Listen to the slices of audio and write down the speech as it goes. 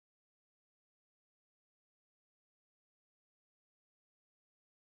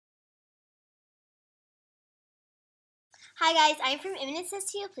Hi guys, I'm from Eminence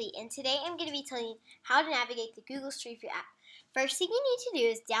STL, and today I'm going to be telling you how to navigate the Google Street View app. First thing you need to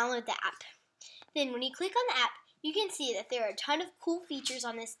do is download the app. Then when you click on the app, you can see that there are a ton of cool features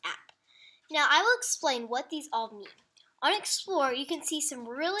on this app. Now I will explain what these all mean. On Explore, you can see some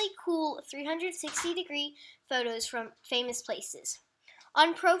really cool 360-degree photos from famous places.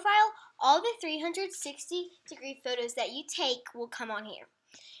 On Profile, all the 360-degree photos that you take will come on here.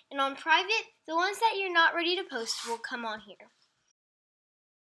 And on Private, the ones that you're not ready to post will come on here.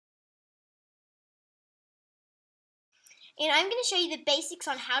 And I'm going to show you the basics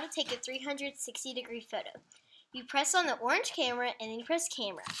on how to take a 360-degree photo. You press on the orange camera and then you press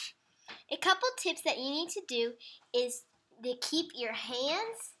camera. A couple tips that you need to do is to keep your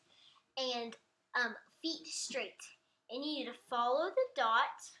hands and feet straight. And you need to follow the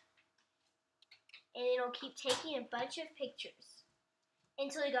dot and it'll keep taking a bunch of pictures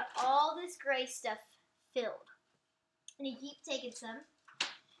until you got all this gray stuff filled. And you keep taking some.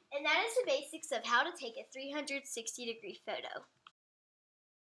 And that is the basics of how to take a 360-degree photo.